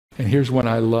And here's one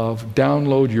I love.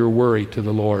 Download your worry to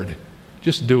the Lord.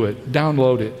 Just do it.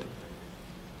 Download it.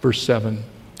 Verse 7.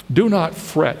 Do not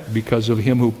fret because of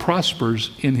him who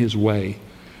prospers in his way,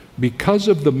 because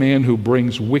of the man who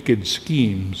brings wicked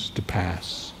schemes to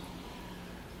pass.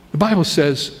 The Bible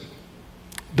says,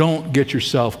 don't get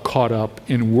yourself caught up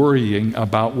in worrying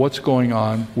about what's going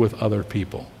on with other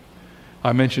people.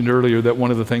 I mentioned earlier that one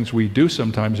of the things we do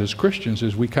sometimes as Christians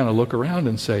is we kind of look around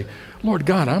and say, Lord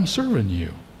God, I'm serving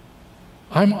you.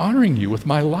 I'm honoring you with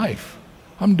my life.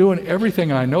 I'm doing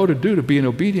everything I know to do to be an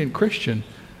obedient Christian.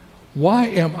 Why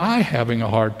am I having a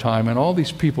hard time? And all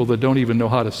these people that don't even know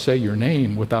how to say your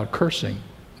name without cursing,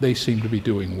 they seem to be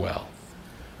doing well.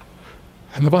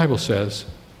 And the Bible says,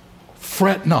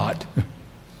 fret not.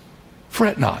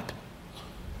 Fret not.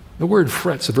 The word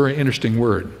fret's a very interesting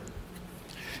word.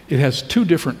 It has two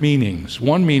different meanings.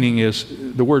 One meaning is,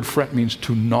 the word fret means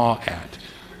to gnaw at,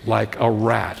 like a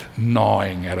rat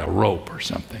gnawing at a rope or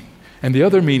something. And the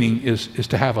other meaning is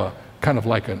to have a kind of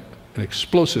like an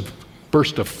explosive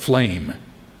burst of flame.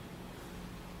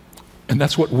 And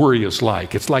that's what worry is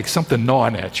like. It's like something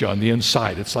gnawing at you on the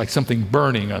inside. It's like something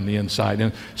burning on the inside.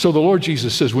 And so the Lord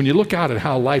Jesus says, when you look out at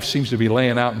how life seems to be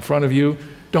laying out in front of you,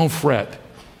 don't fret.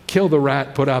 Kill the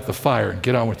rat, put out the fire, and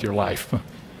get on with your life.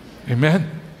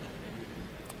 Amen?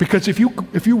 Because if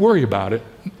you worry about it,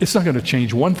 it's not going to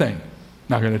change one thing.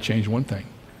 Not going to change one thing.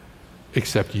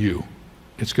 Except you.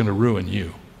 It's going to ruin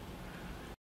you.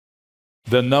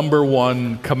 The number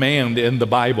one command in the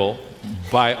Bible,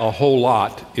 by a whole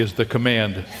lot, is the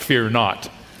command, fear not,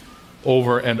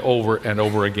 over and over and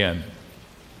over again.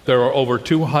 There are over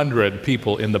 200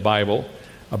 people in the Bible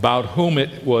about whom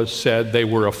it was said they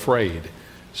were afraid.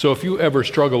 So if you ever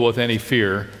struggle with any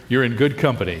fear, you're in good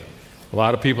company. A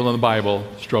lot of people in the Bible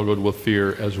struggled with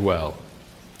fear as well.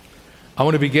 I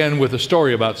want to begin with a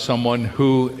story about someone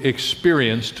who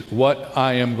experienced what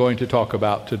I am going to talk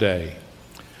about today.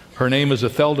 Her name is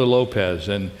Ethelda Lopez,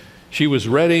 and she was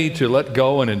ready to let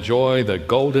go and enjoy the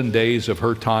golden days of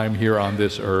her time here on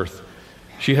this earth.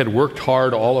 She had worked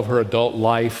hard all of her adult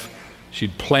life.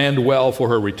 She'd planned well for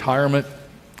her retirement.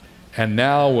 And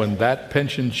now when that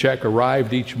pension check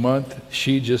arrived each month,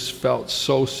 she just felt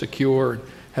so secure,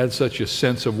 had such a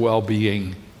sense of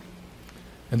well-being.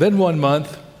 And then one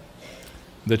month,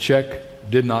 the check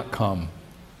did not come.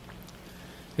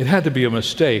 It had to be a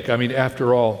mistake. I mean,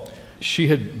 after all, she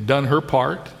had done her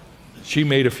part. She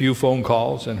made a few phone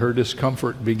calls, and her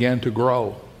discomfort began to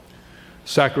grow.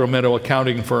 Sacramento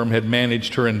accounting firm had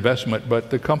managed her investment, but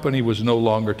the company was no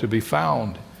longer to be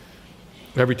found.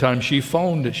 Every time she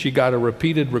phoned, she got a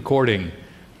repeated recording.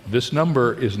 This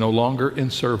number is no longer in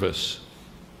service.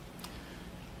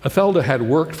 Ethelda had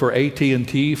worked for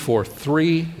AT&T for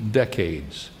 3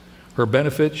 decades. Her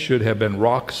benefits should have been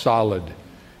rock solid.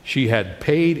 She had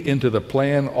paid into the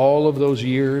plan all of those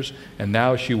years, and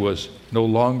now she was no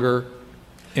longer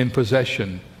in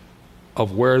possession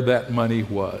of where that money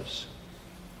was.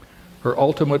 Her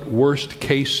ultimate worst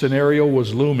case scenario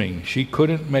was looming. She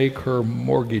couldn't make her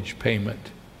mortgage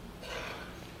payment.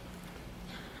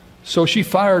 So she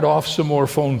fired off some more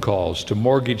phone calls to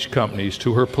mortgage companies,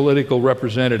 to her political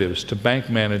representatives, to bank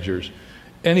managers,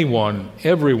 anyone,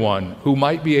 everyone who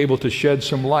might be able to shed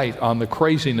some light on the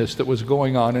craziness that was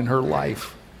going on in her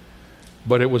life.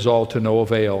 But it was all to no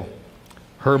avail.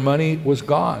 Her money was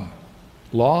gone,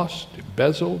 lost,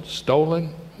 embezzled,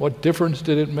 stolen. What difference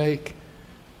did it make?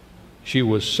 She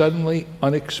was suddenly,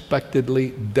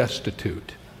 unexpectedly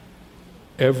destitute.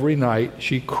 Every night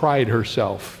she cried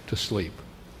herself to sleep.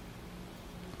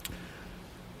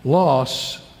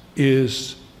 Loss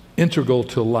is integral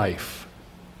to life.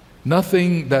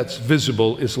 Nothing that's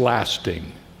visible is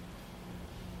lasting.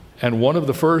 And one of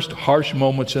the first harsh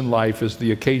moments in life is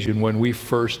the occasion when we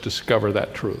first discover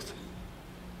that truth.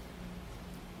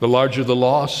 The larger the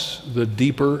loss, the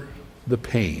deeper the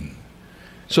pain.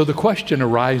 So the question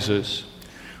arises,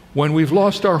 when we've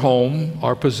lost our home,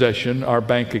 our possession, our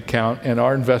bank account, and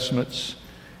our investments,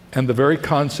 and the very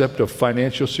concept of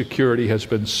financial security has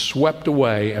been swept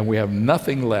away and we have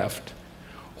nothing left,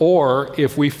 or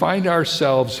if we find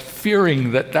ourselves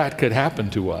fearing that that could happen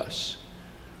to us,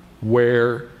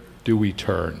 where do we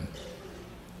turn?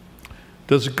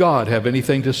 Does God have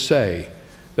anything to say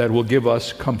that will give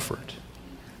us comfort?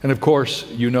 And of course,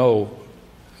 you know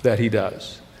that He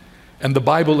does. And the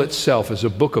Bible itself is a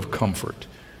book of comfort.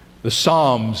 The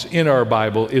Psalms in our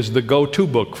Bible is the go-to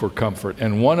book for comfort.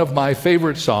 And one of my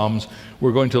favorite Psalms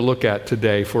we're going to look at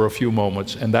today for a few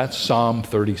moments, and that's Psalm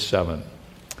 37.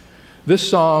 This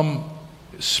Psalm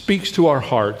speaks to our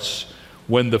hearts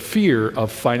when the fear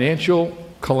of financial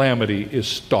calamity is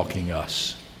stalking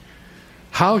us.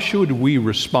 How should we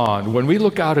respond when we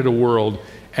look out at a world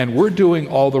and we're doing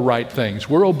all the right things?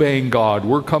 We're obeying God.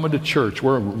 We're coming to church.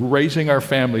 We're raising our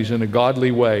families in a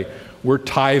godly way. We're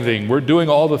tithing. We're doing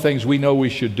all the things we know we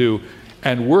should do.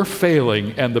 And we're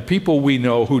failing. And the people we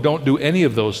know who don't do any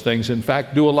of those things, in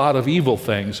fact, do a lot of evil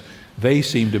things, they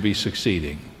seem to be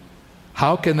succeeding.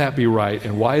 How can that be right?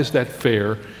 And why is that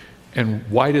fair? And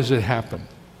why does it happen?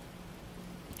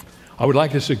 I would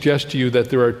like to suggest to you that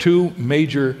there are two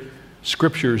major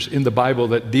scriptures in the Bible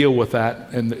that deal with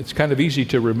that, and it's kind of easy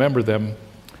to remember them.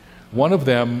 One of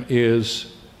them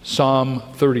is Psalm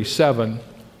 37,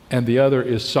 and the other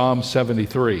is Psalm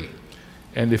 73.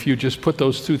 And if you just put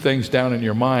those two things down in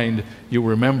your mind, you'll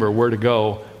remember where to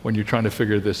go when you're trying to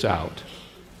figure this out.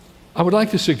 I would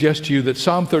like to suggest to you that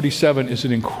Psalm 37 is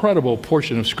an incredible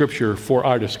portion of Scripture for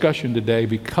our discussion today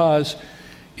because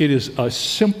it is a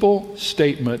simple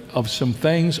statement of some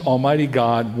things Almighty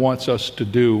God wants us to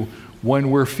do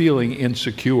when we're feeling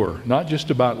insecure, not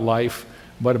just about life,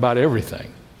 but about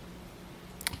everything.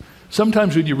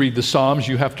 Sometimes when you read the Psalms,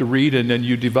 you have to read and then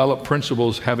you develop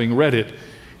principles having read it.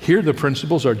 Here the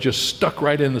principles are just stuck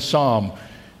right in the Psalm.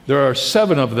 There are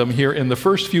 7 of them here in the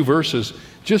first few verses,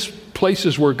 just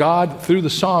places where God, through the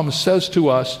Psalms, says to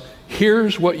us,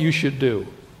 here's what you should do.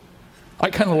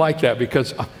 I kind of like that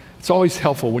because it's always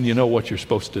helpful when you know what you're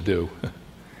supposed to do.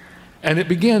 And it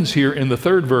begins here in the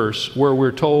 3rd verse where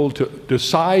we're told to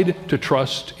decide to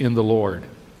trust in the Lord.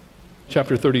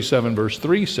 Chapter 37, verse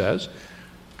 3 says,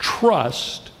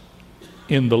 trust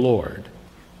in the Lord.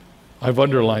 I've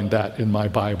underlined that in my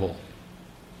Bible.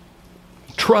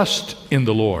 Trust in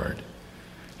the Lord.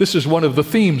 This is one of the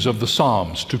themes of the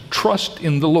Psalms, to trust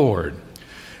in the Lord.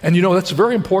 And you know, that's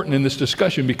very important in this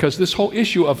discussion because this whole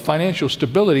issue of financial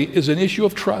stability is an issue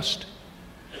of trust.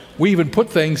 We even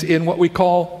put things in what we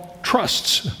call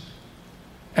trusts.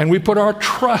 And we put our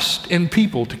trust in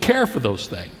people to care for those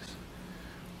things.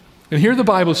 And here the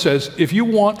Bible says, if you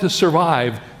want to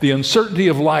survive the uncertainty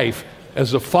of life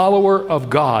as a follower of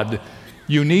God,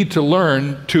 you need to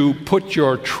learn to put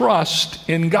your trust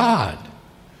in God.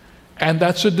 And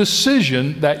that's a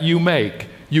decision that you make.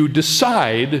 You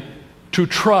decide to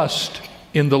trust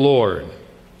in the Lord.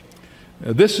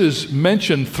 This is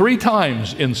mentioned 3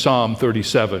 times in Psalm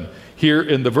 37. Here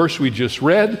in the verse we just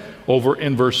read, over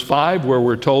in verse 5, where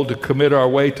we're told to commit our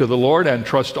way to the Lord and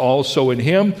trust also in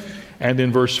Him. And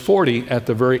in verse 40, at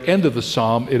the very end of the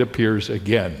psalm, it appears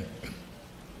again.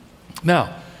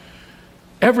 Now,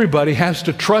 everybody has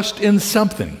to trust in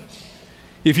something.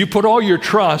 If you put all your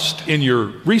trust in your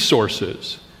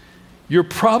resources, you're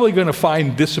probably going to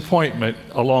find disappointment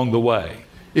along the way.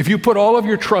 If you put all of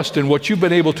your trust in what you've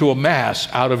been able to amass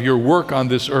out of your work on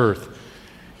this earth,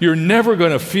 you're never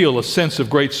going to feel a sense of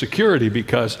great security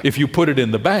because if you put it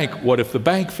in the bank, what if the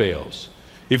bank fails?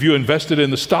 If you invest it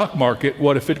in the stock market,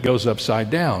 what if it goes upside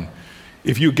down?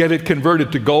 If you get it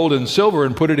converted to gold and silver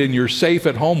and put it in your safe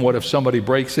at home, what if somebody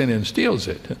breaks in and steals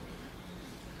it?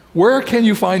 Where can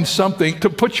you find something to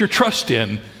put your trust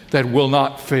in that will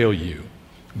not fail you?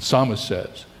 And Psalmist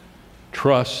says,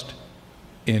 trust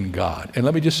in God. And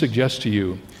let me just suggest to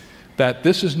you that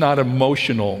this is not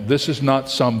emotional. This is not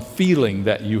some feeling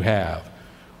that you have.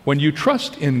 When you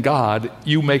trust in God,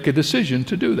 you make a decision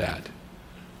to do that.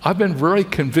 I've been very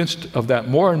convinced of that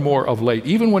more and more of late,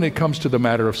 even when it comes to the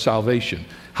matter of salvation.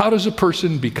 How does a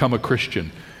person become a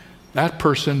Christian? That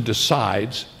person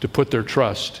decides to put their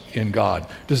trust in God.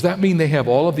 Does that mean they have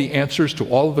all of the answers to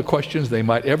all of the questions they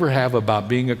might ever have about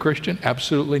being a Christian?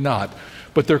 Absolutely not.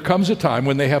 But there comes a time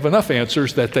when they have enough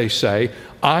answers that they say,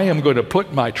 I am going to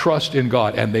put my trust in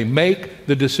God, and they make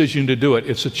the decision to do it.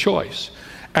 It's a choice.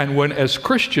 And when, as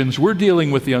Christians, we're dealing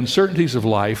with the uncertainties of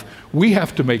life, we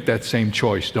have to make that same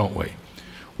choice, don't we?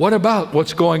 What about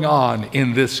what's going on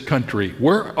in this country?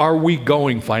 Where are we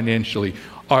going financially?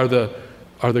 Are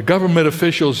the government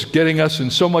officials getting us in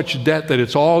so much debt that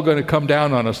it's all going to come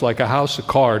down on us like a house of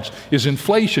cards? Is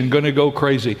inflation going to go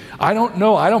crazy? I don't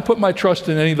know. I don't put my trust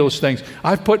in any of those things.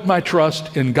 I've put my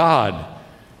trust in God,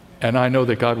 and I know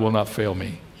that God will not fail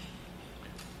me.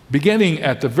 Beginning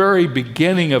at the very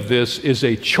beginning of this is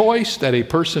a choice that a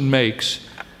person makes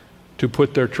to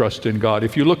put their trust in God.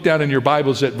 If you look down in your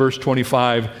Bibles at verse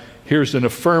 25, here's an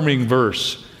affirming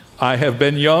verse. I have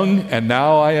been young, and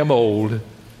now I am old.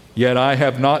 Yet I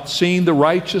have not seen the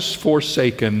righteous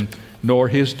forsaken, nor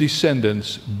his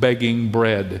descendants begging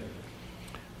bread.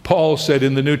 Paul said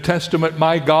in the New Testament,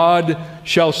 my God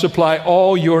shall supply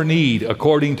all your need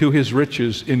according to his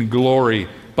riches in glory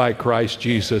by Christ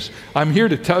Jesus. I'm here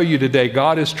to tell you today,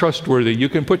 God is trustworthy. You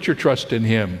can put your trust in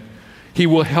him. He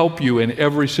will help you in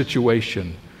every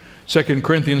situation. 2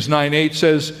 Corinthians 9:8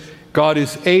 says, God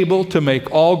is able to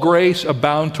make all grace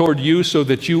abound toward you, so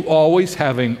that you always,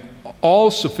 having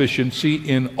all sufficiency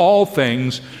in all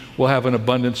things, will have an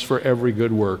abundance for every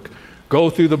good work. Go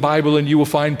through the Bible and you will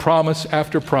find promise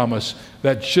after promise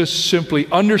that just simply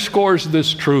underscores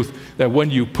this truth, that when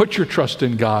you put your trust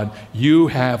in God, you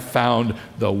have found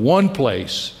the one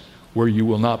place where you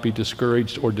will not be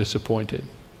discouraged or disappointed.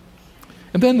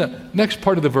 And then the next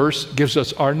part of the verse gives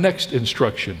us our next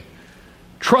instruction.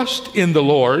 Trust in the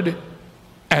Lord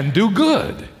and do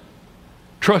good.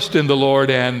 Trust in the Lord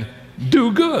and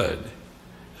do good.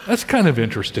 That's kind of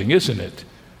interesting, isn't it?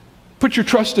 Put your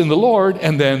trust in the Lord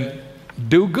and then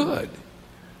do good.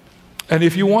 And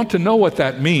if you want to know what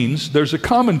that means, there's a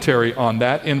commentary on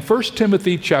that in 1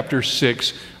 Timothy chapter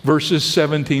 6, verses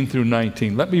 17 through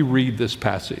 19. Let me read this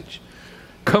passage.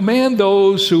 Command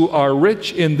those who are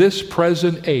rich in this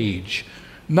present age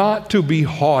not to be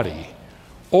haughty,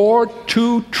 or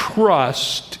to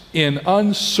trust in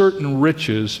uncertain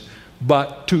riches,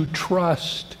 but to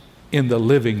trust in the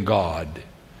living God,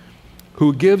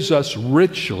 who gives us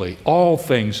richly all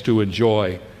things to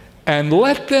enjoy, and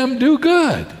let them do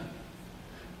good,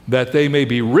 that they may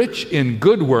be rich in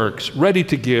good works, ready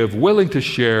to give, willing to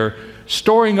share,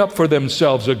 storing up for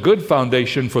themselves a good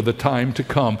foundation for the time to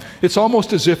come. It's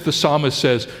almost as if the psalmist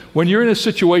says, when you're in a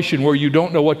situation where you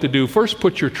don't know what to do, first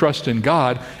put your trust in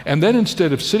God, and then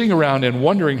instead of sitting around and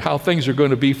wondering how things are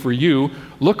going to be for you,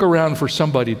 look around for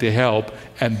somebody to help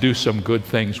and do some good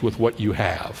things with what you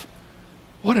have.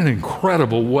 What an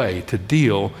incredible way to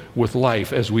deal with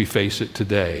life as we face it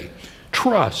today.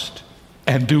 Trust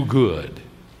and do good.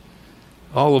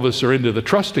 All of us are into the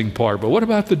trusting part, but what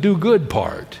about the do good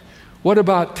part? What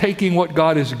about taking what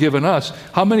God has given us?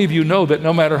 How many of you know that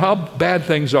no matter how bad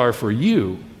things are for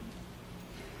you,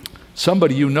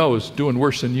 somebody you know is doing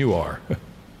worse than you are?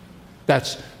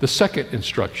 That's the second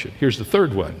instruction. Here's the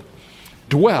third one.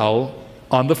 Dwell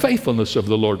on the faithfulness of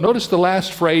the Lord. Notice the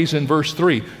last phrase in verse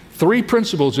 3. 3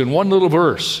 principles in one little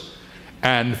verse.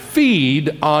 And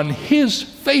feed on His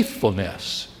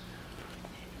faithfulness.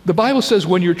 The Bible says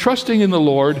when you're trusting in the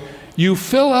Lord, you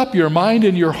fill up your mind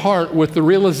and your heart with the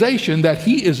realization that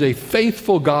He is a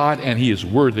faithful God and He is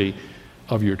worthy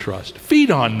of your trust. Feed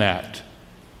on that.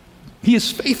 He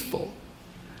is faithful.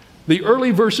 The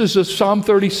early verses of Psalm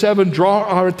 37 draw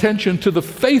our attention to the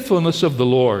faithfulness of the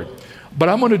Lord. But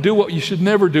I'm going to do what you should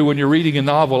never do when you're reading a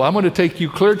novel. I'm going to take you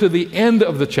clear to the end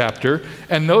of the chapter,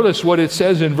 and notice what it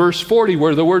says in verse 40,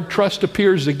 where the word trust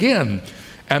appears again.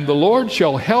 And the Lord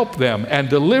shall help them and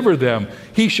deliver them.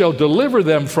 He shall deliver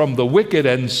them from the wicked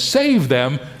and save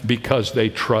them because they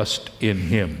trust in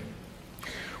Him.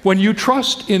 When you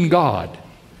trust in God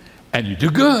and you do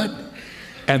good,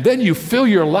 and then you fill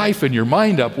your life and your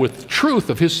mind up with the truth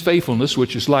of His faithfulness,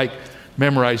 which is like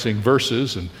memorizing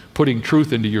verses and putting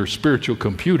truth into your spiritual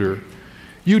computer,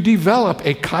 you develop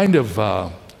a kind of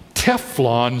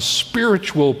Teflon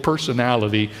spiritual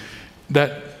personality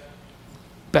that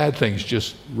bad things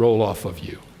just roll off of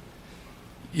you.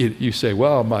 You say,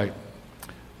 well,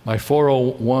 my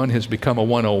 401 has become a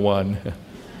 101,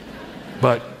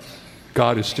 but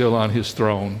God is still on His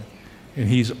throne, and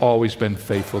He's always been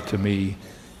faithful to me,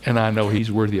 and I know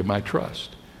He's worthy of my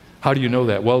trust. How do you know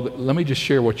that? Well, let me just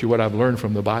share what I've learned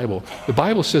from the Bible. The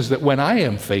Bible says that when I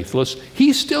am faithless,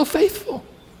 He's still faithful.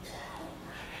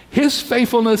 His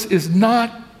faithfulness is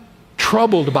not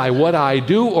troubled by what I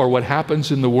do or what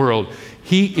happens in the world.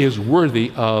 He is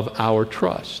worthy of our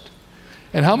trust.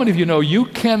 And how many of you know you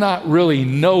cannot really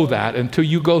know that until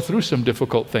you go through some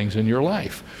difficult things in your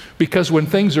life? Because when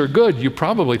things are good, you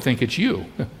probably think it's you.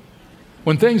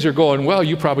 When things are going well,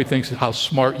 you probably think how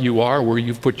smart you are, where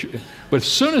you've put your... But as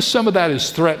soon as some of that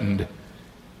is threatened,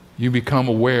 you become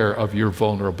aware of your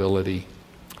vulnerability.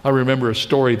 I remember a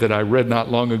story that I read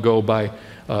not long ago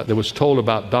that was told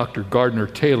about Dr. Gardner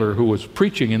Taylor, who was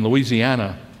preaching in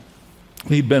Louisiana.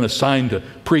 He'd been assigned to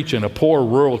preach in a poor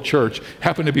rural church,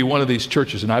 happened to be one of these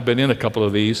churches, and I've been in a couple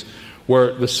of these,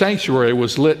 where the sanctuary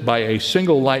was lit by a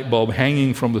single light bulb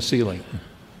hanging from the ceiling.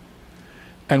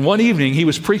 And one evening he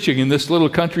was preaching in this little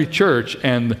country church,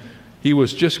 and he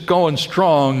was just going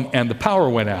strong, and the power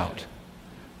went out.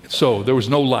 So there was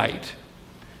no light.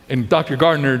 And Dr.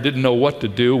 Gardner didn't know what to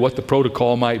do, what the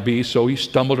protocol might be, so he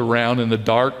stumbled around in the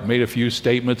dark, made a few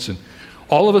statements, and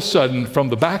all of a sudden, from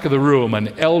the back of the room,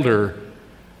 an elder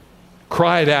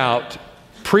cried out,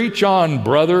 "Preach on,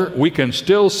 brother, we can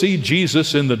still see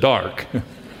Jesus in the dark."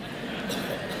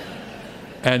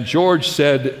 And George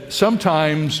said,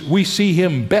 "Sometimes we see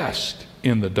Him best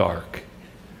in the dark."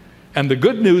 And the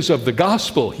good news of the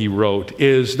gospel, he wrote,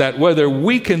 is that whether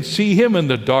we can see Him in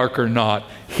the dark or not,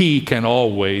 He can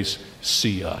always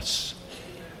see us.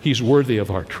 He's worthy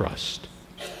of our trust.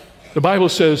 The Bible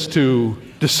says to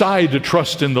decide to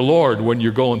trust in the Lord when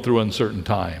you're going through uncertain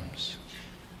times.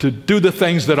 To do the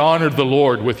things that honor the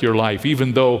Lord with your life,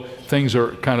 even though things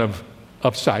are kind of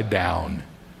upside down.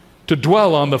 To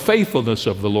dwell on the faithfulness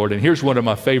of the Lord. And here's one of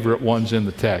my favorite ones in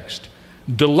the text.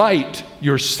 Delight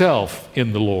yourself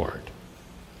in the Lord.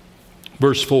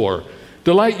 Verse 4,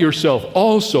 delight yourself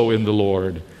also in the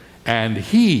Lord, and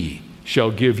He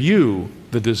shall give you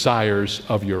the desires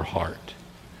of your heart.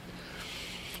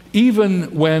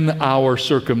 Even when our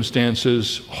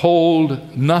circumstances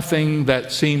hold nothing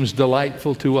that seems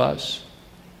delightful to us,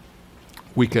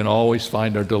 we can always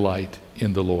find our delight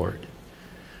in the Lord.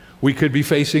 We could be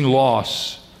facing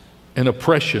loss and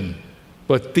oppression,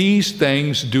 but these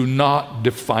things do not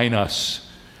define us.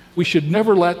 We should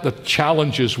never let the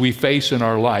challenges we face in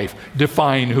our life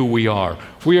define who we are.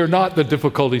 We are not the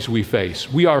difficulties we face.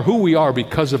 We are who we are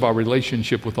because of our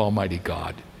relationship with Almighty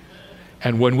God.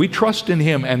 And when we trust in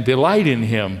Him and delight in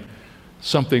Him,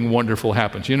 something wonderful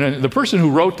happens. You know, the person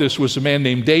who wrote this was a man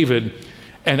named David.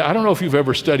 And I don't know if you've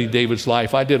ever studied David's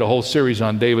life. I did a whole series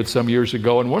on David some years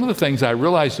ago. And one of the things I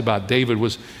realized about David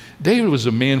was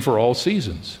a man for all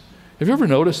seasons. Have you ever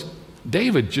noticed?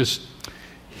 David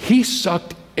he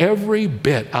sucked every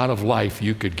bit out of life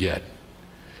you could get.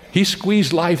 He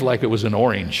squeezed life like it was an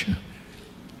orange.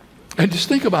 And just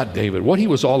think about David, what he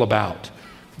was all about.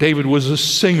 David was a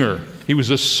singer. He was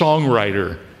a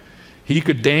songwriter. He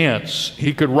could dance.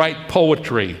 He could write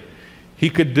poetry. He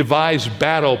could devise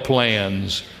battle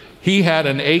plans. He had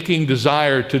an aching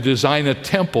desire to design a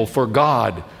temple for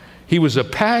God. He was a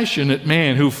passionate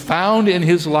man who found in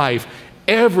his life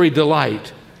every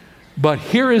delight. But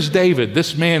here is David,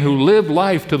 this man who lived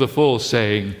life to the full,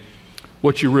 saying,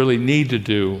 what you really need to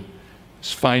do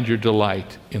is find your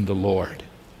delight in the Lord.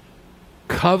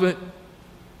 Covet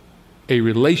a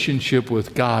relationship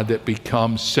with God that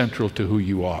becomes central to who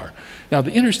you are. Now,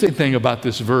 the interesting thing about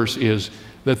this verse is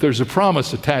that there's a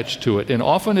promise attached to it, and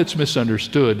often it's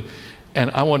misunderstood, and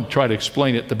I want to try to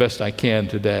explain it the best I can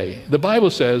today. The Bible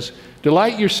says,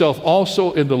 delight yourself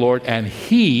also in the Lord, and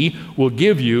He will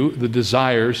give you the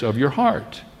desires of your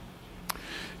heart.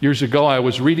 Years ago, I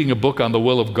was reading a book on the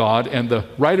will of God, and the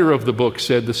writer of the book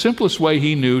said the simplest way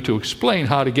he knew to explain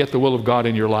how to get the will of God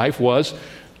in your life was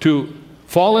to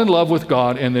fall in love with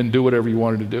God and then do whatever you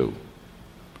wanted to do.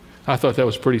 I thought that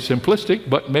was pretty simplistic,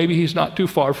 but maybe he's not too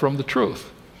far from the truth.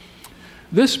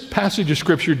 This passage of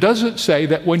Scripture doesn't say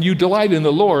that when you delight in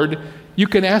the Lord, you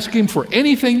can ask Him for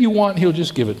anything you want, and He'll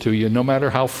just give it to you, no matter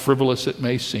how frivolous it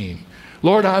may seem.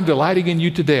 Lord, I'm delighting in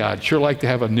you today. I'd sure like to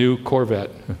have a new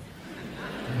Corvette.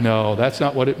 No, that's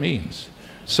not what it means.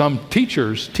 Some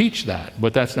teachers teach that,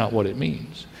 but that's not what it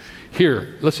means.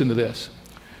 Here, listen to this.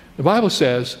 The Bible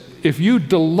says, if you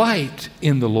delight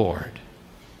in the Lord,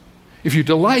 if you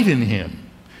delight in Him,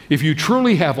 if you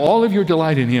truly have all of your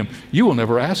delight in Him, you will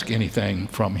never ask anything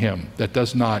from Him that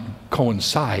does not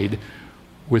coincide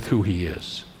with who He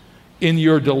is. In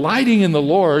your delighting in the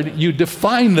Lord, you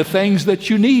define the things that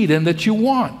you need and that you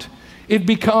want. It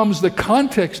becomes the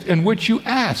context in which you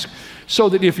ask, so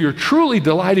that if you're truly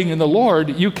delighting in the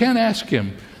Lord, you can ask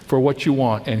Him for what you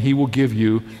want, and He will give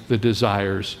you the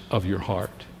desires of your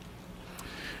heart.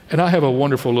 And I have a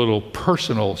wonderful little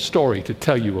personal story to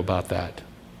tell you about that.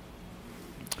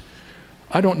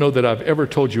 I don't know that I've ever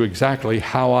told you exactly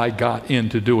how I got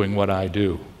into doing what I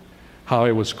do, how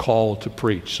I was called to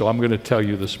preach, so I'm going to tell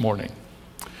you this morning.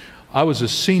 I was a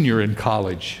senior in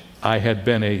college. I had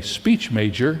been a speech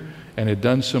major and had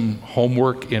done some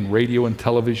homework in radio and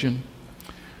television.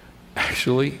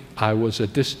 Actually, I was a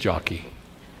disc jockey.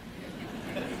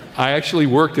 I actually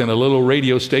worked in a little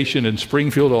radio station in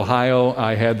Springfield, Ohio.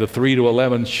 I had the 3 to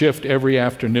 11 shift every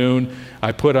afternoon.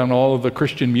 I put on all of the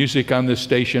Christian music on this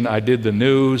station. I did the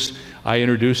news. I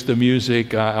introduced the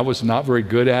music. I was not very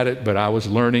good at it, but I was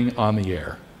learning on the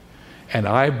air. And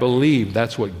I believed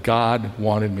that's what God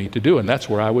wanted me to do, and that's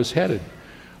where I was headed.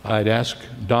 I'd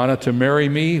asked Donna to marry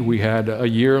me. We had a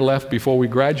year left before we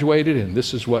graduated, and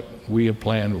this is what we had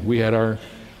planned. We had our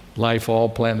life all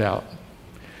planned out.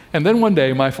 And then one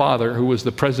day, my father, who was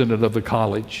the president of the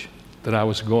college that I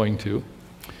was going to,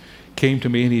 came to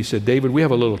me and he said, David, we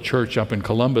have a little church up in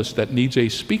Columbus that needs a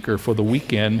speaker for the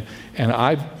weekend, and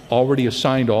I've already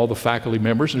assigned all the faculty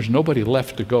members. There's nobody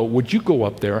left to go. Would you go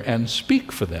up there and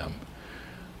speak for them?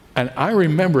 And I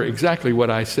remember exactly what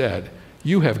I said.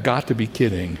 You have got to be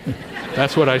kidding.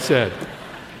 That's what I said.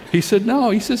 He said,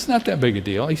 no. He says, it's not that big a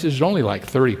deal. He says, there's only like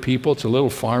 30 people. It's a little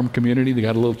farm community. They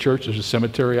got a little church. There's a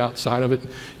cemetery outside of it.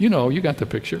 You know, you got the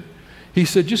picture. He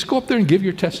said, just go up there and give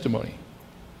your testimony.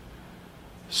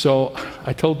 So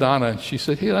I told Donna, and she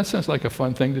said, hey, that sounds like a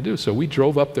fun thing to do. So we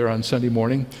drove up there on Sunday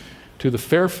morning to the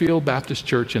Fairfield Baptist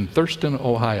Church in Thurston,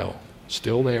 Ohio,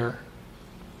 still there.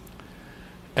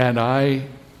 And I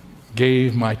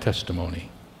gave my testimony.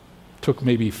 Took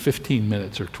maybe 15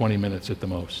 minutes or 20 minutes at the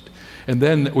most. And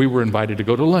then we were invited to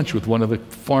go to lunch with one of the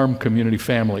farm community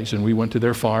families, and we went to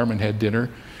their farm and had dinner.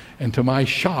 And to my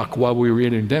shock, while we were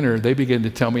eating dinner, they began to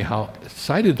tell me how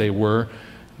excited they were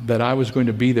that I was going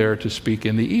to be there to speak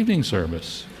in the evening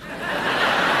service,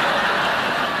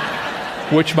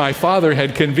 which my father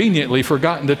had conveniently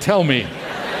forgotten to tell me.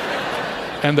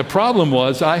 And the problem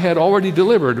was I had already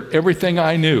delivered everything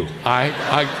I knew.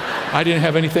 I didn't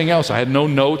have anything else. I had no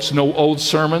notes, no old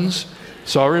sermons.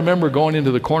 So I remember going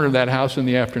into the corner of that house in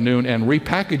the afternoon and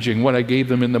repackaging what I gave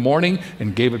them in the morning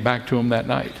and gave it back to them that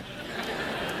night.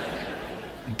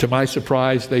 To my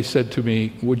surprise, they said to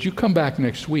me, would you come back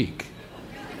next week?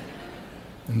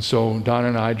 And so Donna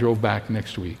and I drove back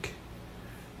next week,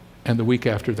 and the week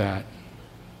after that,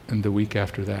 and the week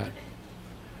after that.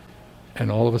 And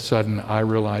all of a sudden, I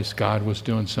realized God was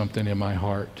doing something in my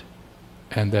heart,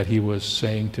 and that He was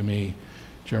saying to me,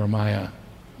 Jeremiah,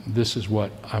 this is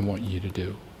what I want you to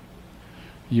do.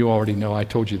 You already know, I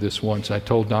told you this once. I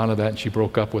told Donna that, and she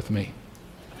broke up with me.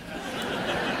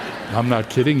 I'm not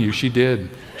kidding you, she did.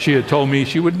 She had told me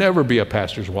she would never be a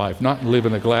pastor's wife, not live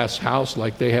in a glass house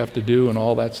like they have to do and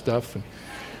all that stuff. And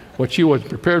what she was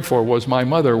prepared for was my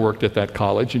mother worked at that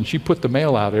college, and she put the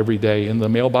mail out every day in the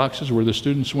mailboxes where the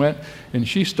students went, and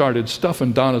she started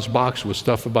stuffing Donna's box with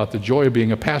stuff about the joy of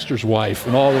being a pastor's wife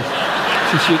and all this.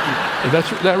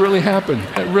 That really happened.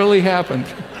 That really happened.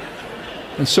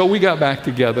 And so we got back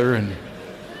together, and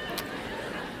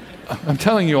I'm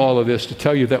telling you all of this to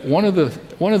tell you that one of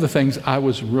the things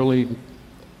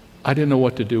I didn't know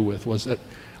what to do with was that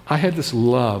I had this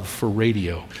love for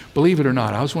radio. Believe it or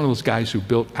not, I was one of those guys who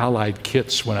built Allied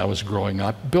kits when I was growing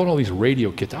up, built all these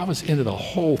radio kits. I was into the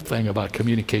whole thing about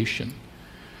communication.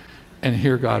 And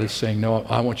here God is saying, no,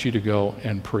 I want you to go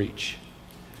and preach.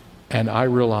 And I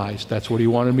realized that's what He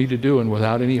wanted me to do, and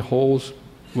without any holes,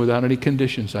 without any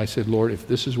conditions, I said, Lord, if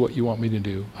this is what you want me to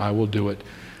do, I will do it.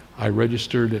 I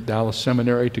registered at Dallas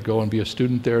Seminary to go and be a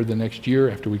student there the next year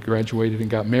after we graduated and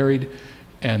got married.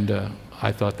 And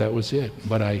I thought that was it.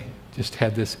 But I just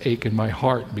had this ache in my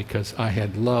heart because I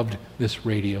had loved this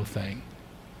radio thing.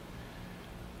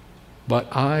 But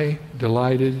I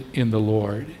delighted in the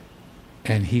Lord,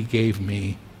 and He gave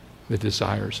me the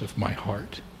desires of my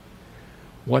heart.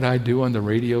 What I do on the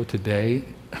radio today,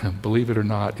 believe it or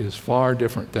not, is far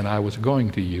different than I was going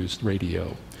to use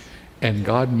radio. And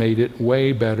God made it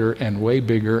way better and way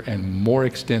bigger and more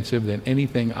extensive than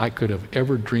anything I could have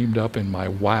ever dreamed up in my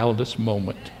wildest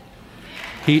moment.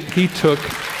 He took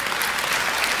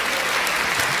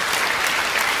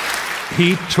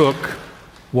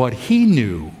what He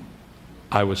knew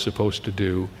I was supposed to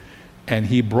do, and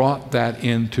He brought that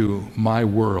into my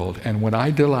world. And when I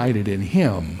delighted in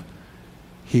Him,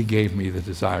 He gave me the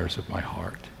desires of my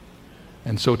heart.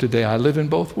 And so today I live in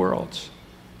both worlds.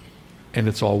 And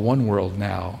it's all one world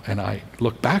now. And I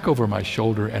look back over my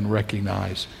shoulder and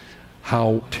recognize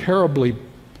how terribly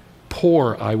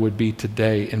poor I would be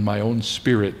today in my own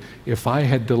spirit if I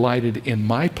had delighted in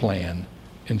my plan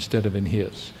instead of in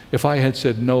His. If I had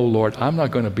said, no, Lord, I'm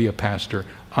not going to be a pastor.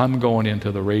 I'm going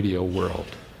into the radio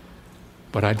world.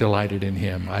 But I delighted in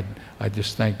Him. I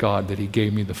just thank God that He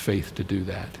gave me the faith to do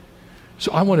that.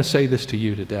 So I want to say this to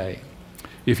you today.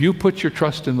 If you put your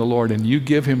trust in the Lord and you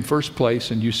give Him first place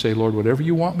and you say, Lord, whatever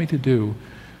you want me to do,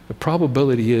 the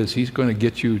probability is He's going to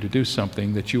get you to do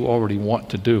something that you already want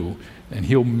to do, and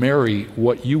He'll marry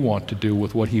what you want to do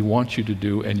with what He wants you to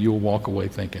do, and you'll walk away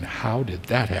thinking, how did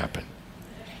that happen?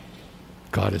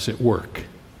 God is at work.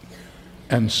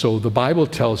 And so the Bible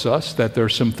tells us that there are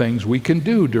some things we can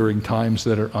do during times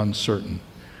that are uncertain.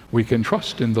 We can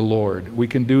trust in the Lord. We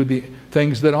can do the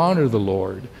things that honor the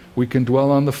Lord. We can dwell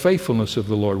on the faithfulness of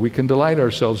the Lord. We can delight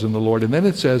ourselves in the Lord. And then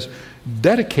it says,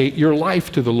 dedicate your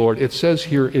life to the Lord. It says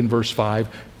here in verse 5,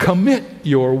 commit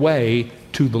your way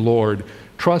to the Lord.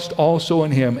 Trust also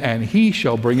in Him, and He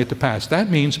shall bring it to pass. That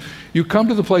means you come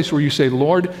to the place where you say,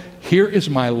 Lord, here is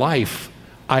my life.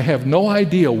 I have no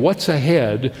idea what's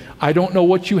ahead. I don't know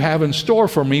what you have in store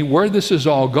for me, where this is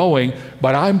all going,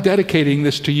 but I'm dedicating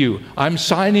this to you. I'm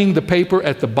signing the paper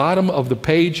at the bottom of the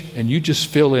page, and you just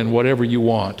fill in whatever you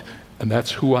want. And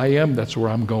that's who I am. That's where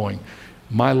I'm going.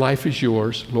 My life is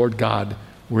yours. Lord God,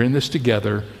 we're in this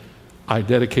together. I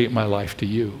dedicate my life to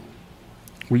you.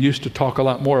 We used to talk a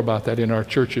lot more about that in our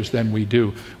churches than we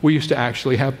do. We used to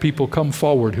actually have people come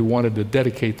forward who wanted to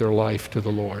dedicate their life to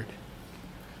the Lord.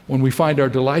 When we find our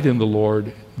delight in the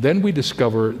Lord, then we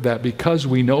discover that because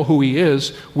we know who He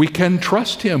is, we can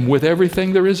trust Him with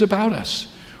everything there is about us.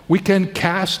 We can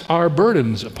cast our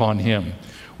burdens upon Him.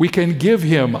 We can give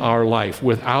Him our life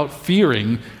without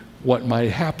fearing what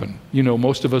might happen. You know,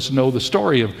 most of us know the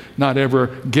story of not ever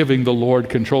giving the Lord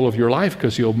control of your life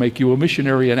because He'll make you a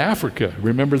missionary in Africa.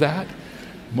 Remember that?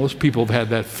 Most people have had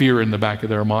that fear in the back of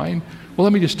their mind. Well,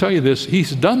 let me just tell you this.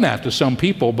 He's done that to some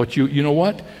people, but you know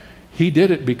what? He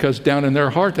did it because down in their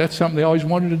heart, that's something they always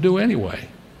wanted to do anyway.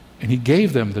 And He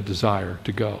gave them the desire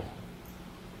to go.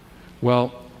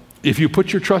 Well, if you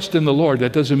put your trust in the Lord,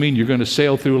 that doesn't mean you're going to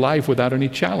sail through life without any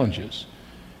challenges.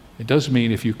 It does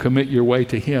mean if you commit your way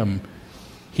to Him,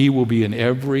 He will be in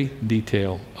every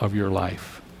detail of your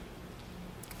life.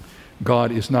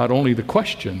 God is not only the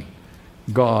question,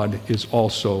 God is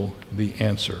also the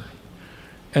answer.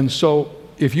 And so,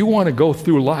 if you want to go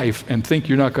through life and think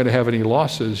you're not going to have any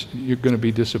losses, you're going to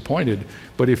be disappointed.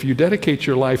 But if you dedicate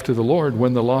your life to the Lord,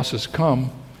 when the losses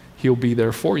come, He'll be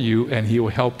there for you and He will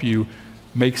help you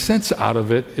make sense out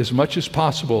of it as much as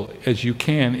possible as you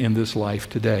can in this life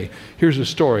today. Here's a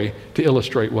story to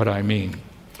illustrate what I mean.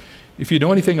 If you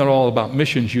know anything at all about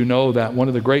missions, you know that one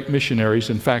of the great missionaries,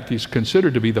 in fact, he's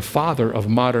considered to be the father of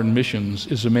modern missions,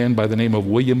 is a man by the name of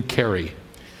William Carey.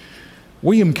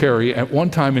 William Carey, at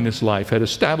one time in his life, had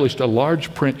established a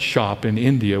large print shop in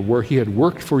India where he had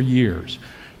worked for years,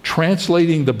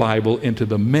 translating the Bible into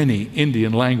the many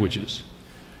Indian languages.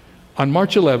 On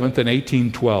March 11th in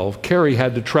 1812, Carey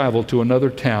had to travel to another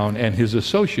town, and his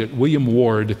associate, William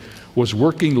Ward, was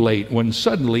working late when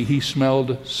suddenly he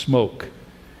smelled smoke.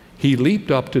 He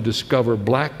leaped up to discover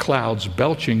black clouds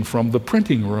belching from the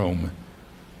printing room.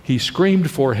 He screamed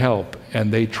for help,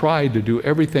 and they tried to do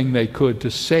everything they could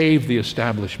to save the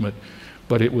establishment,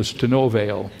 but it was to no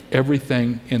avail.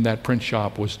 Everything in that print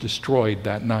shop was destroyed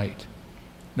that night.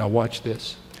 Now watch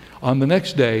this. On the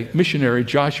next day, missionary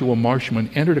Joshua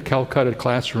Marshman entered a Calcutta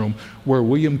classroom where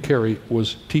William Carey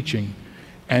was teaching,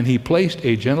 and he placed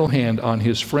a gentle hand on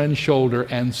his friend's shoulder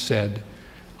and said,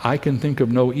 "I can think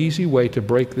of no easy way to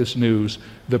break this news.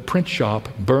 The print shop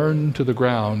burned to the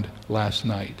ground last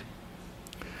night."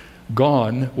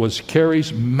 Gone was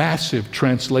Carey's massive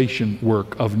translation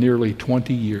work of nearly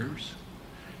 20 years.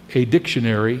 A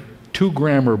dictionary, 2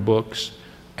 grammar books,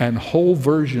 and whole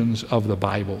versions of the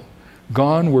Bible.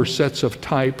 Gone were sets of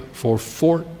type for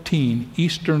 14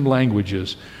 Eastern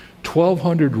languages,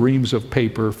 1,200 reams of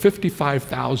paper,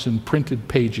 55,000 printed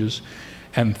pages,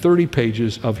 and 30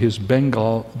 pages of his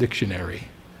Bengal dictionary.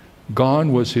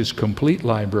 Gone was his complete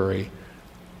library,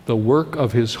 the work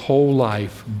of his whole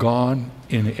life, gone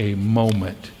in a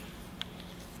moment.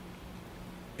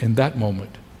 In that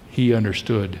moment, he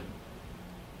understood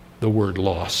the word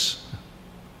loss.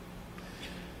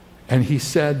 And he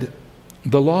said,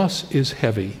 "The loss is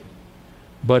heavy,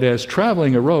 but as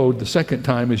traveling a road the second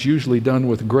time is usually done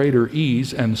with greater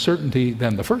ease and certainty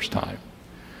than the first time,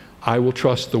 I will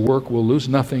trust the work will lose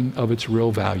nothing of its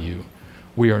real value.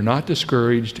 We are not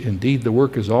discouraged. Indeed, the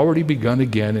work has already begun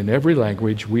again in every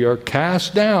language. We are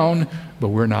cast down, but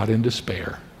we're not in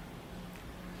despair."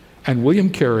 And William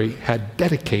Carey had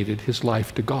dedicated his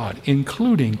life to God,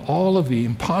 including all of the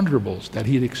imponderables that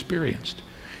he had experienced.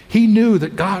 He knew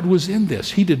that God was in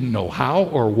this. He didn't know how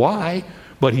or why,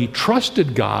 but he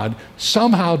trusted God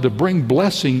somehow to bring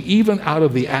blessing even out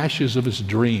of the ashes of his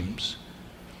dreams.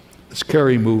 As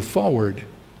Carey moved forward,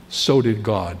 so did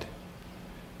God.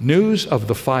 News of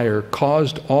the fire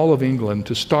caused all of England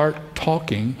to start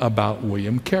talking about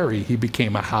William Carey. He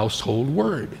became a household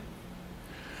word.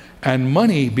 And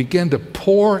money began to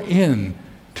pour in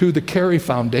to the Carey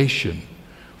Foundation.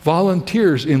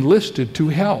 Volunteers enlisted to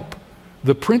help.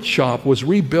 The print shop was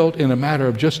rebuilt in a matter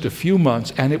of just a few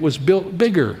months, and it was built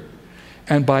bigger.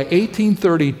 And by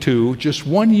 1832, just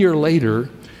 1 year later,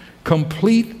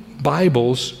 complete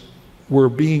Bibles were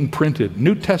being printed.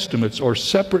 New Testaments, or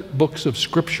separate books of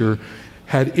Scripture,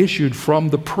 had issued from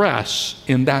the press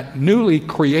in that newly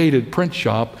created print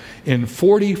shop in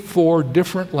 44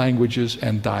 different languages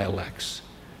and dialects.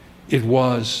 It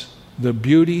was the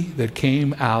beauty that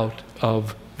came out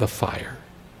of the fire.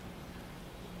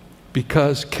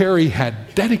 Because Carey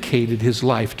had dedicated his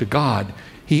life to God,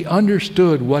 he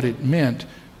understood what it meant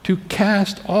to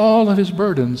cast all of his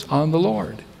burdens on the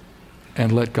Lord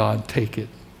and let God take it.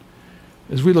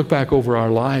 As we look back over our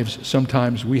lives,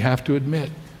 sometimes we have to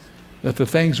admit that the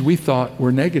things we thought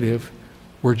were negative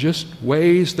were just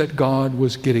ways that God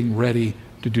was getting ready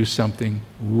to do something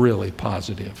really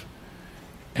positive.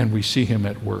 And we see Him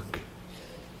at work.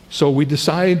 So we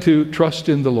decide to trust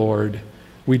in the Lord.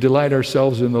 We delight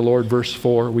ourselves in the Lord, verse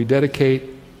 4. We dedicate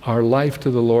our life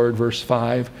to the Lord, verse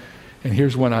 5. And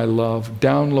here's one I love.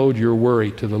 Download your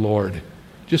worry to the Lord.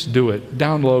 Just do it.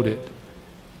 Download it.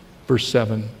 Verse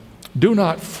 7. Do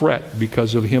not fret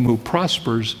because of him who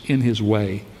prospers in his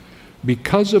way,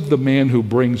 because of the man who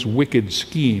brings wicked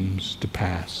schemes to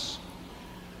pass.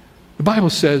 The Bible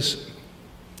says,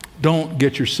 don't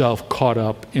get yourself caught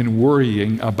up in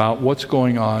worrying about what's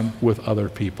going on with other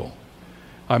people.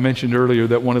 I mentioned earlier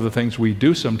that one of the things we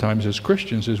do sometimes as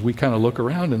Christians is we kind of look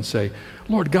around and say,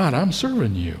 Lord God, I'm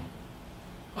serving you.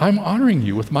 I'm honoring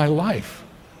you with my life.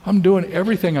 I'm doing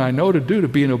everything I know to do to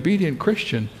be an obedient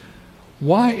Christian.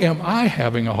 Why am I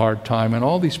having a hard time? And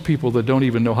all these people that don't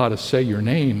even know how to say your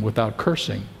name without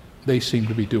cursing, they seem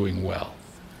to be doing well.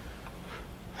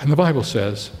 And the Bible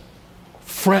says,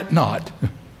 fret not.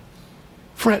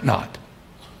 Fret not.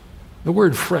 The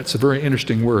word fret's a very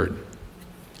interesting word.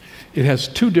 It has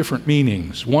two different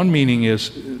meanings. One meaning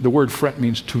is the word fret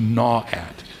means to gnaw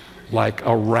at, like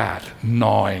a rat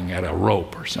gnawing at a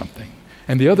rope or something.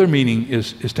 And the other meaning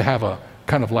is to have a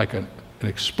kind of like an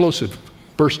explosive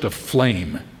burst of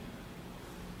flame.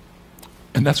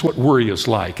 And that's what worry is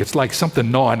like. It's like something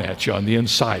gnawing at you on the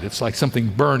inside. It's like something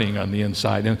burning on the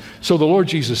inside. And so the Lord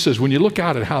Jesus says, when you look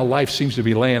out at how life seems to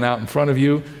be laying out in front of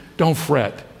you, don't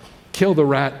fret. Kill the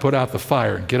rat, put out the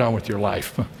fire, and get on with your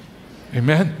life.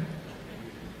 Amen?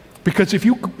 Because if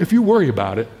you worry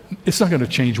about it, it's not going to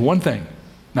change one thing.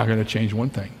 Not going to change one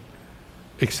thing.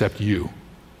 Except you.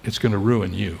 It's going to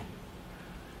ruin you.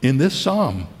 In this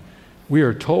psalm, we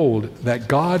are told that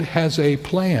God has a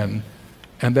plan,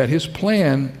 and that his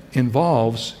plan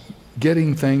involves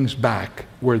getting things back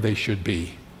where they should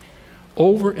be.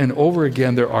 Over and over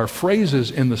again, there are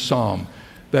phrases in the psalm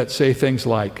that say things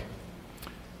like,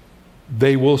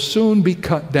 they will soon be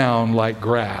cut down like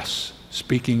grass,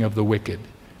 speaking of the wicked.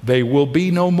 They will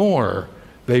be no more.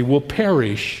 They will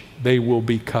perish. They will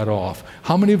be cut off.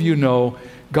 How many of you know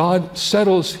God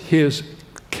settles his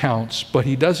counts, but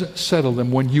he doesn't settle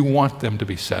them when you want them to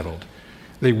be settled?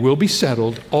 They will be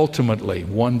settled ultimately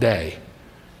one day.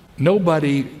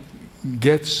 Nobody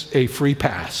gets a free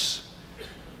pass.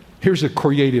 Here's a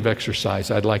creative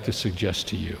exercise I'd like to suggest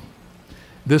to you.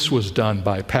 This was done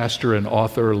by pastor and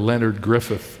author Leonard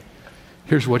Griffith.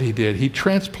 Here's what he did. He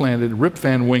transplanted Rip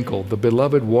Van Winkle, the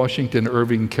beloved Washington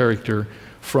Irving character,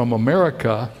 from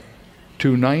America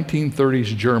to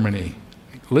 1930s Germany.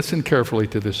 Listen carefully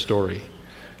to this story.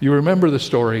 You remember the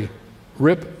story.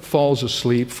 Rip falls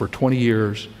asleep for 20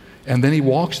 years, and then he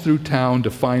walks through town to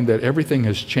find that everything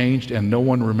has changed and no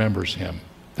one remembers him.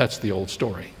 That's the old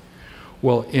story.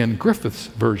 Well, in Griffith's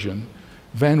version,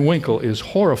 Van Winkle is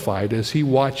horrified as he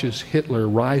watches Hitler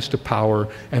rise to power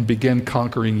and begin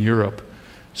conquering Europe.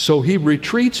 So he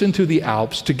retreats into the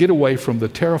Alps to get away from the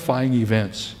terrifying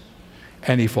events,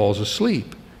 and he falls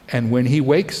asleep. And when he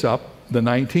wakes up, the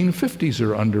 1950s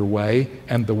are underway,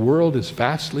 and the world is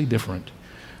vastly different.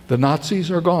 The Nazis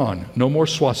are gone. No more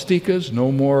swastikas,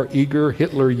 no more eager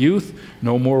Hitler youth,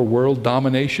 no more world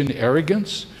domination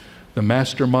arrogance. The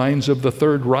masterminds of the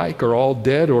Third Reich are all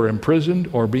dead or imprisoned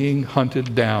or being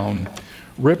hunted down.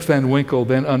 Rip Van Winkle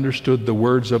then understood the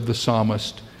words of the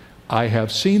psalmist, I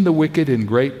have seen the wicked in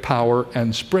great power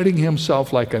and spreading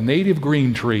himself like a native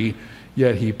green tree,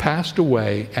 yet he passed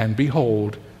away, and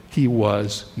behold, he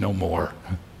was no more.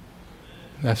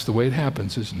 That's the way it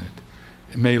happens, isn't it?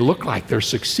 It may look like they're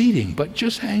succeeding, but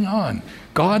just hang on.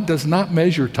 God does not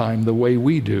measure time the way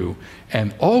we do,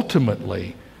 and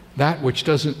ultimately, that which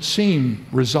doesn't seem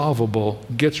resolvable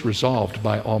gets resolved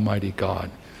by Almighty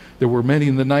God. There were many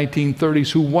in the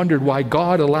 1930s who wondered why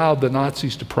God allowed the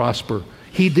Nazis to prosper.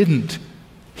 He didn't.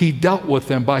 He dealt with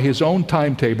them by his own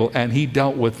timetable, and he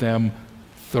dealt with them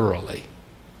thoroughly.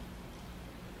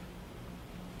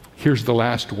 Here's the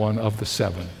last one of the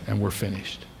 7, and we're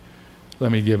finished.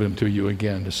 Let me give them to you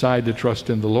again. Decide to trust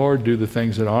in the Lord, do the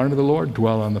things that honor the Lord,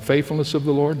 dwell on the faithfulness of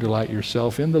the Lord, delight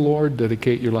yourself in the Lord,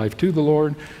 dedicate your life to the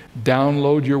Lord,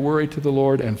 download your worry to the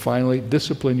Lord, and finally,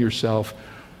 discipline yourself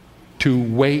to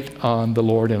wait on the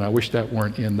Lord. And I wish that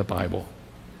weren't in the Bible.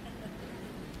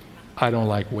 I don't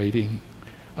like waiting.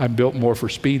 I'm built more for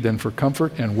speed than for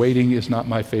comfort, and waiting is not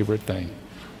my favorite thing.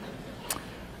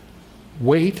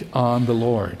 Wait on the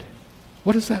Lord.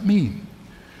 What does that mean?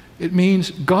 It means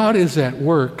God is at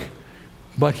work,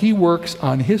 but he works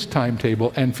on his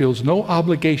timetable and feels no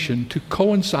obligation to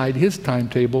coincide his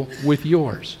timetable with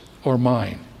yours or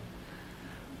mine.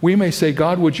 We may say,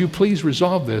 God, would you please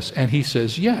resolve this? And he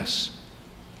says, yes.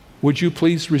 Would you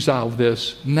please resolve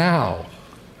this now?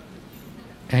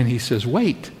 And he says,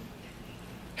 wait.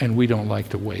 And we don't like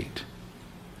to wait.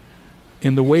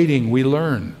 In the waiting, we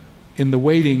learn. In the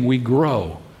waiting, we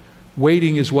grow.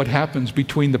 Waiting is what happens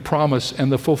between the promise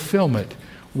and the fulfillment.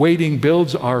 Waiting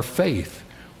builds our faith.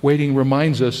 Waiting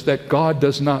reminds us that God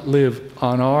does not live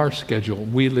on our schedule.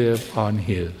 We live on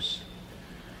His.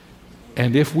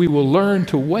 And if we will learn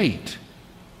to wait,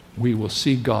 we will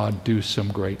see God do some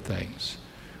great things.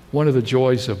 One of the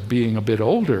joys of being a bit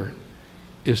older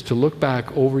is to look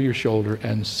back over your shoulder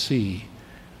and see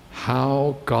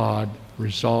how God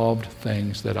resolved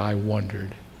things that I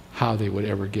wondered how they would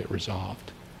ever get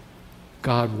resolved.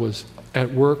 God was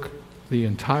at work the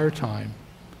entire time.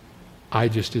 I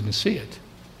just didn't see it.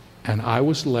 And I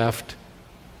was left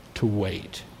to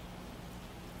wait.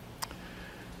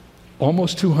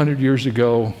 Almost 200 years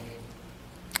ago,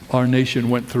 our nation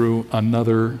went through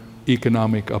another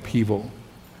economic upheaval.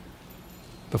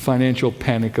 The financial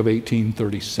panic of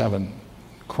 1837,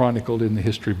 chronicled in the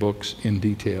history books in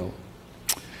detail.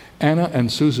 Anna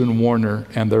and Susan Warner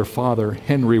and their father,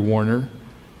 Henry Warner,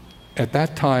 at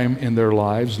that time in their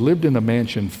lives, lived in a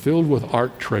mansion filled with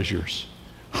art treasures,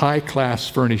 high-class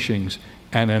furnishings,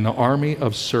 and an army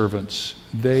of servants.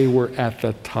 They were at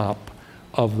the top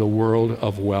of the world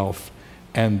of wealth.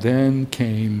 And then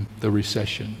came the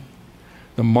recession.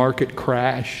 The market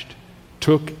crashed,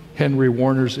 took Henry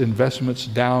Warner's investments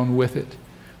down with it.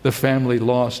 The family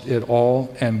lost it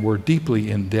all and were deeply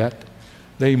in debt.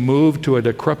 They moved to a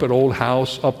decrepit old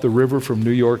house up the river from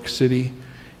New York City.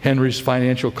 Henry's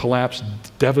financial collapse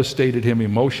devastated him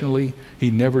emotionally.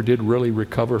 He never did really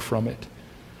recover from it.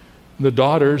 The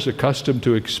daughters, accustomed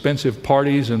to expensive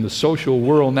parties in the social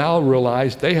world, now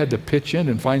realized they had to pitch in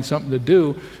and find something to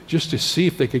do just to see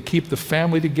if they could keep the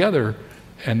family together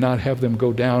and not have them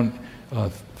go down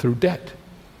through debt.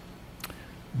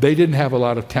 They didn't have a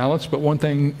lot of talents, but one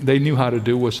thing they knew how to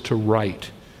do was to write.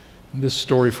 This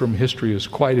story from history is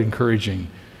quite encouraging.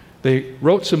 They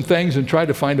wrote some things and tried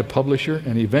to find a publisher,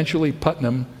 and eventually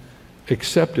Putnam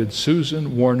accepted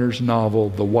Susan Warner's novel,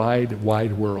 The Wide,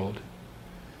 Wide World.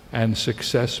 And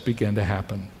success began to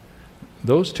happen.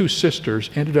 Those two sisters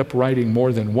ended up writing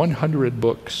more than 100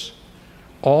 books,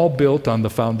 all built on the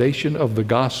foundation of the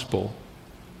gospel.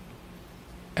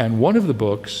 And one of the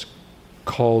books,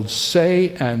 called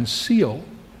Say and Seal,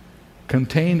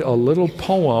 contained a little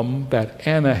poem that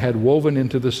Anna had woven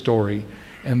into the story.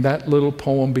 And that little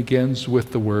poem begins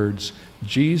with the words,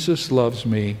 "Jesus loves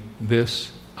me,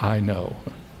 this I know."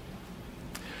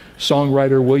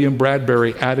 Songwriter William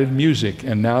Bradbury added music,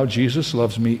 and now Jesus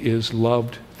Loves Me is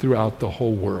loved throughout the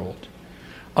whole world.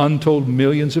 Untold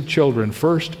millions of children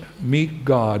first meet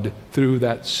God through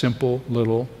that simple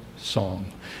little song.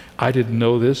 I didn't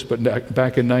know this, but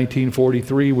back in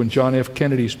 1943, when John F.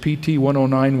 Kennedy's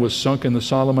PT-109 was sunk in the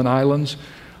Solomon Islands,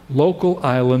 local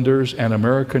islanders and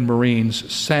American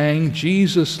Marines sang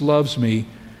 "Jesus Loves Me,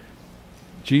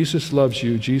 Jesus Loves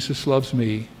You, Jesus Loves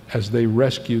Me" as they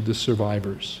rescued the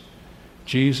survivors.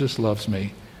 Jesus loves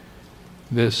me,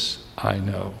 this I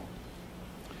know.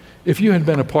 If you had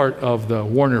been a part of the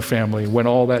Warner family when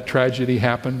all that tragedy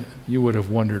happened, you would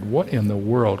have wondered what in the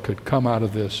world could come out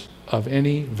of this of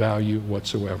any value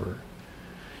whatsoever.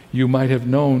 You might have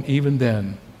known even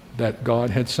then that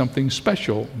God had something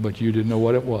special, but you didn't know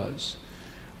what it was.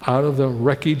 Out of the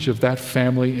wreckage of that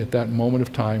family at that moment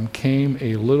of time came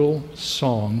a little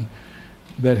song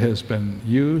that has been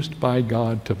used by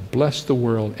God to bless the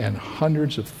world, and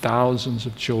hundreds of thousands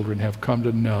of children have come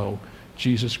to know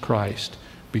Jesus Christ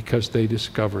because they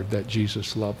discovered that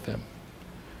Jesus loved them.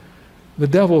 The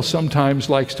devil sometimes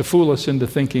likes to fool us into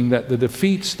thinking that the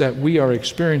defeats that we are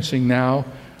experiencing now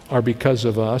are because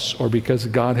of us or because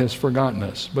God has forgotten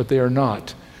us, but they are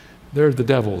not. They're the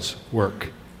devil's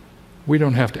work. We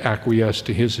don't have to acquiesce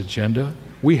to his agenda.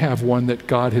 We have one that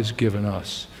God has given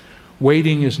us.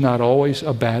 Waiting is not always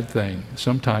a bad thing.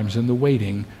 Sometimes in the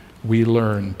waiting, we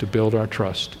learn to build our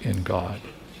trust in God.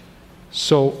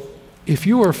 So if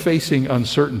you are facing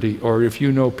uncertainty, or if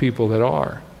you know people that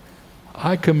are,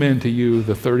 I commend to you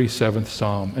the 37th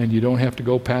Psalm, and you don't have to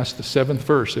go past the 7th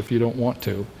verse if you don't want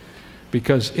to,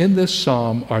 because in this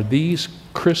psalm are these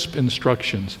crisp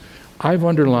instructions. I've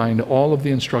underlined all of the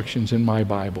instructions in my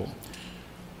Bible.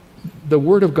 The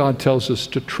Word of God tells us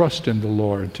to trust in the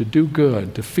Lord, to do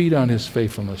good, to feed on His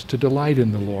faithfulness, to delight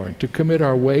in the Lord, to commit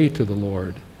our way to the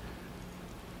Lord,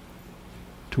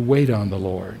 to wait on the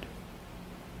Lord.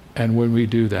 And when we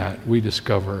do that, we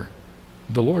discover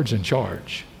the Lord's in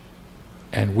charge,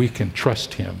 and we can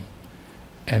trust Him,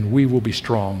 and we will be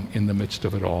strong in the midst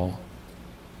of it all.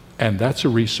 And that's a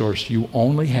resource you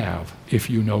only have if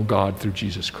you know God through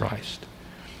Jesus Christ.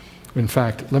 In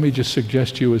fact, let me just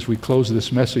suggest to you as we close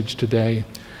this message today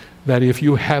that if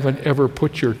you haven't ever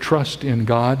put your trust in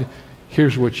God,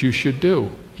 here's what you should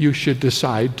do. You should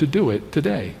decide to do it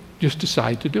today. Just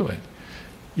decide to do it.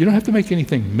 You don't have to make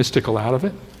anything mystical out of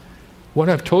it. What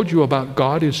I've told you about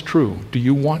God is true. Do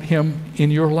you want him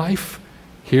in your life?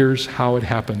 Here's how it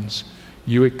happens.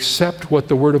 You accept what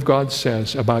the Word of God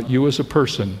says about you as a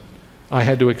person. I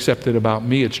had to accept it about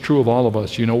me. It's true of all of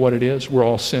us. You know what it is? We're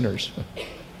all sinners.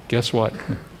 Guess what?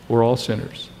 We're all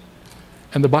sinners.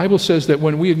 And the Bible says that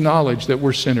when we acknowledge that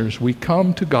we're sinners, we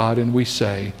come to God and we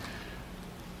say,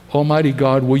 Almighty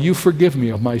God, will you forgive me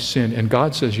of my sin? And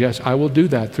God says, yes, I will do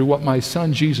that through what my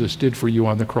son Jesus did for you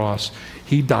on the cross.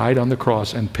 He died on the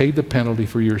cross and paid the penalty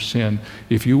for your sin.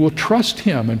 If you will trust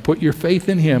him and put your faith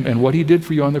in him and what he did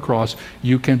for you on the cross,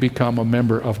 you can become a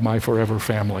member of my forever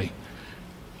family.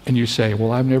 And you say,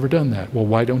 well, I've never done that. Well,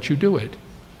 why don't you do it?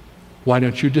 Why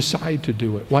don't you decide to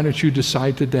do it? Why don't you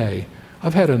decide today?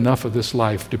 I've had enough of this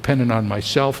life dependent on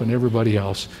myself and everybody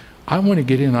else. I want to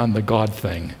get in on the God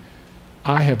thing.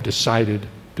 I have decided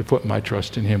to put my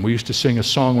trust in him. We used to sing a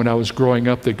song when I was growing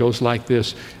up that goes like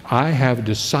this: I have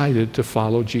decided to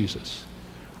follow Jesus.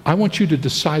 I want you to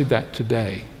decide that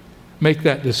today. Make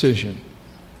that decision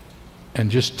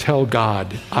and just tell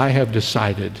God, I have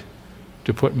decided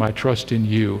to put my trust in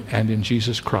you and in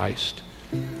Jesus Christ.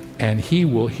 And he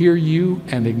will hear you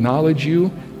and acknowledge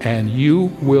you, and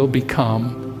you will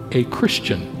become a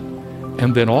Christian.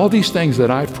 And then all these things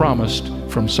that I've promised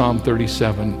from Psalm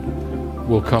 37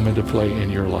 will come into play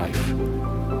in your life.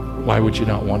 Why would you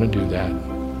not want to do that?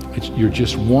 You're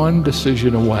just one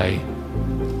decision away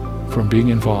from being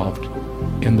involved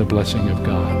in the blessing of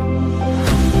God.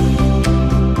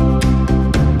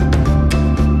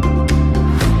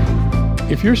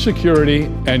 If your security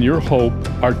and your hope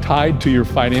are tied to your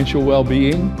financial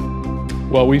well-being,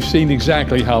 well, we've seen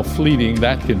exactly how fleeting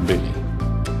that can be.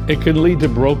 It can lead to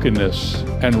brokenness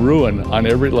and ruin on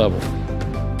every level.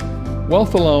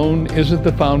 Wealth alone isn't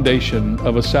the foundation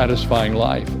of a satisfying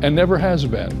life, and never has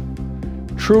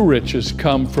been. True riches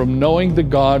come from knowing the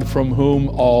God from whom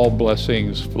all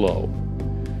blessings flow.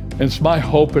 And it's my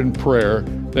hope and prayer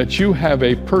that you have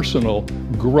a personal,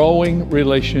 growing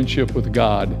relationship with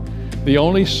God, the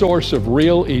only source of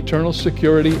real eternal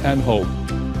security and hope.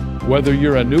 Whether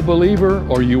you're a new believer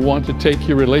or you want to take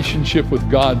your relationship with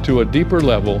God to a deeper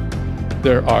level,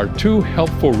 there are two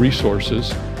helpful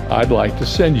resources I'd like to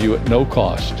send you at no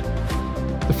cost.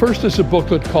 The first is a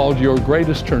booklet called Your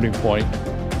Greatest Turning Point,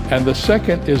 and the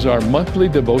second is our monthly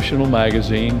devotional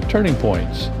magazine, Turning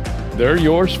Points. They're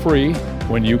yours free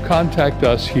when you contact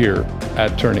us here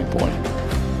at Turning Point.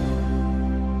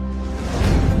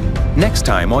 Next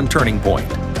time on Turning Point.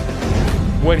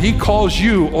 When he calls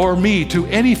you or me to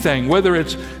anything, whether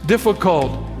it's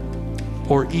difficult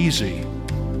or easy,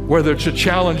 whether it's a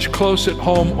challenge close at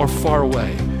home or far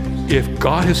away, if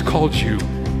God has called you,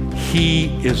 he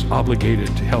is obligated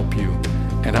to help you.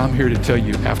 And I'm here to tell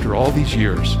you, after all these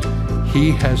years,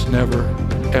 he has never,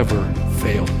 ever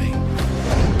failed me.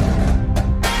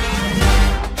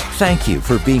 Thank you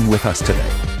for being with us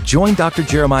today. Join Dr.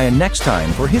 Jeremiah next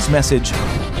time for his message,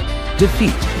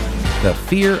 Defeat the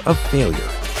Fear of Failure,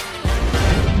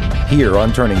 here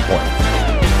on Turning Point.